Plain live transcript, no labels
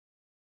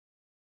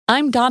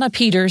I'm Donna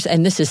Peters,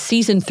 and this is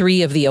Season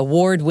 3 of the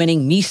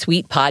award-winning Me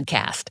Suite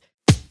podcast.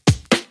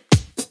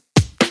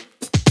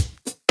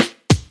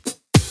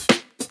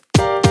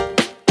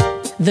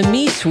 The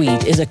Me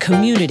Suite is a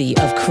community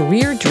of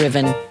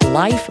career-driven,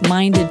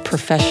 life-minded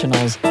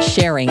professionals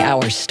sharing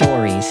our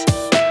stories,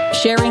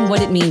 sharing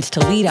what it means to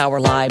lead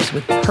our lives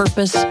with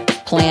purpose,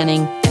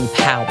 planning, and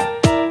power.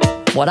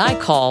 What I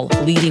call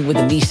leading with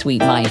a Me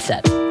Suite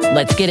mindset.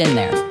 Let's get in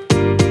there.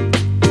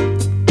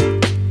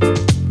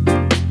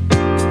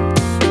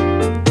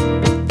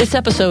 This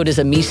episode is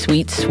a Me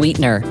Suite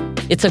sweetener.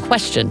 It's a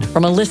question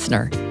from a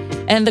listener.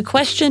 And the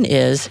question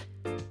is,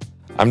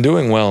 I'm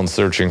doing well in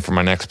searching for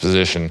my next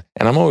position,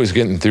 and I'm always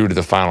getting through to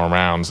the final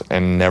rounds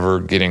and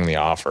never getting the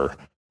offer.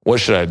 What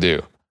should I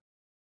do?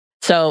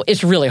 So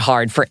it's really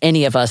hard for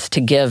any of us to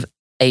give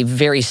a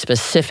very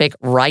specific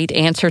right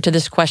answer to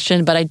this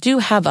question, but I do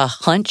have a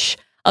hunch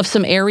of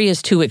some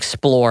areas to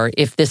explore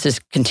if this is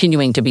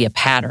continuing to be a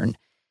pattern.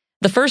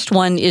 The first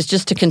one is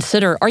just to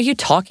consider, are you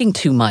talking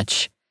too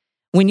much?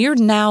 When you're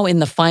now in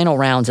the final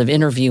rounds of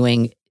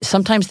interviewing,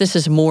 sometimes this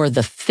is more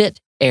the fit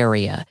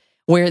area,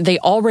 where they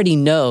already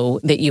know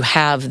that you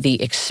have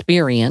the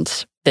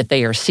experience that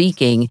they are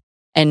seeking,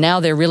 and now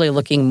they're really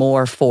looking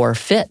more for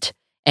fit.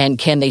 And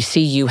can they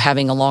see you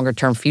having a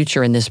longer-term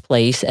future in this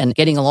place and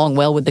getting along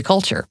well with the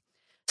culture?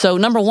 So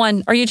number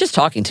one, are you just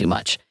talking too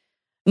much?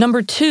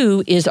 Number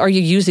two is, are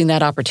you using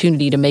that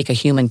opportunity to make a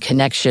human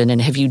connection?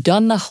 And have you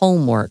done the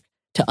homework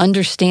to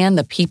understand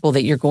the people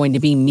that you're going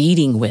to be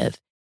meeting with?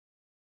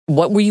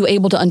 What were you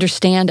able to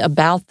understand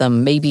about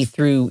them, maybe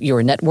through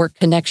your network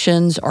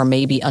connections or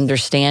maybe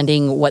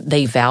understanding what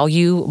they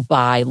value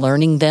by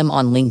learning them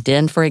on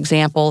LinkedIn, for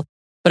example?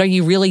 But are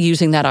you really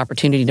using that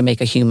opportunity to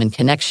make a human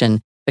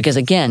connection? Because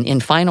again, in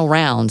final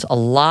rounds, a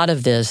lot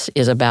of this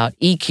is about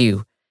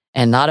EQ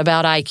and not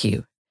about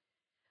IQ.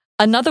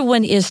 Another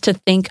one is to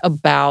think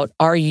about,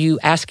 are you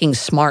asking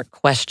smart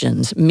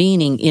questions,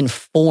 meaning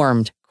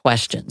informed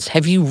questions?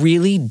 Have you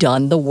really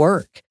done the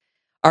work?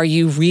 Are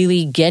you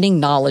really getting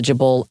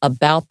knowledgeable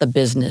about the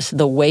business,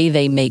 the way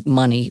they make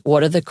money?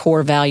 What are the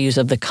core values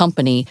of the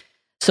company?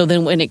 So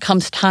then when it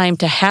comes time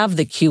to have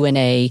the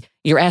Q&A,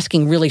 you're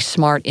asking really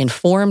smart,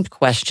 informed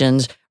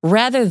questions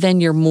rather than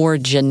your more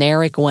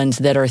generic ones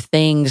that are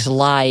things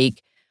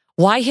like,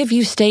 why have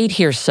you stayed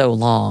here so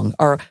long?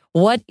 Or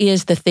what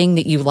is the thing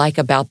that you like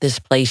about this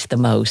place the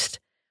most?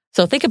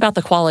 So think about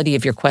the quality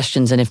of your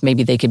questions and if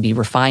maybe they could be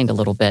refined a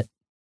little bit.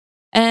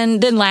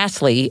 And then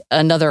lastly,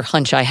 another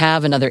hunch I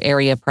have, another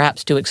area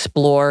perhaps to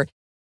explore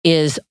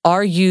is,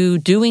 are you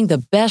doing the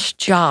best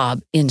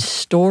job in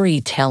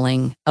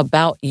storytelling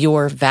about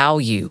your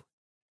value?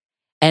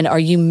 And are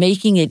you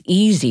making it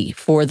easy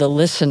for the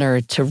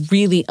listener to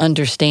really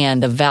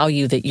understand the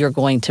value that you're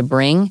going to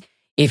bring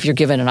if you're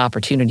given an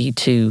opportunity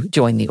to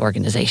join the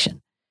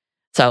organization?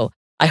 So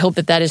I hope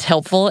that that is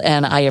helpful,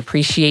 and I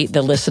appreciate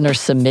the listener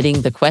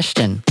submitting the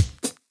question.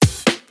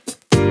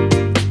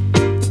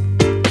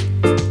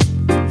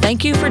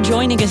 Thank you for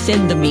joining us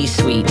in the Me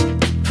Suite.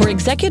 For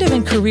executive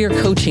and career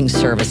coaching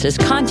services,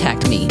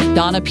 contact me,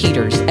 Donna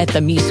Peters, at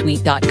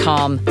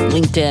themesuite.com,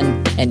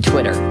 LinkedIn, and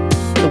Twitter.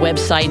 The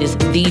website is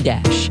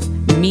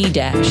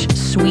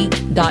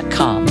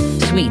the-me-suite.com.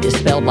 Suite is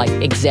spelled like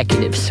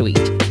executive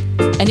suite.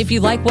 And if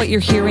you like what you're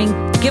hearing,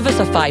 give us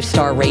a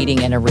 5-star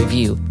rating and a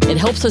review. It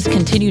helps us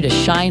continue to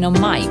shine a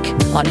mic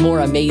on more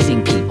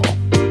amazing people.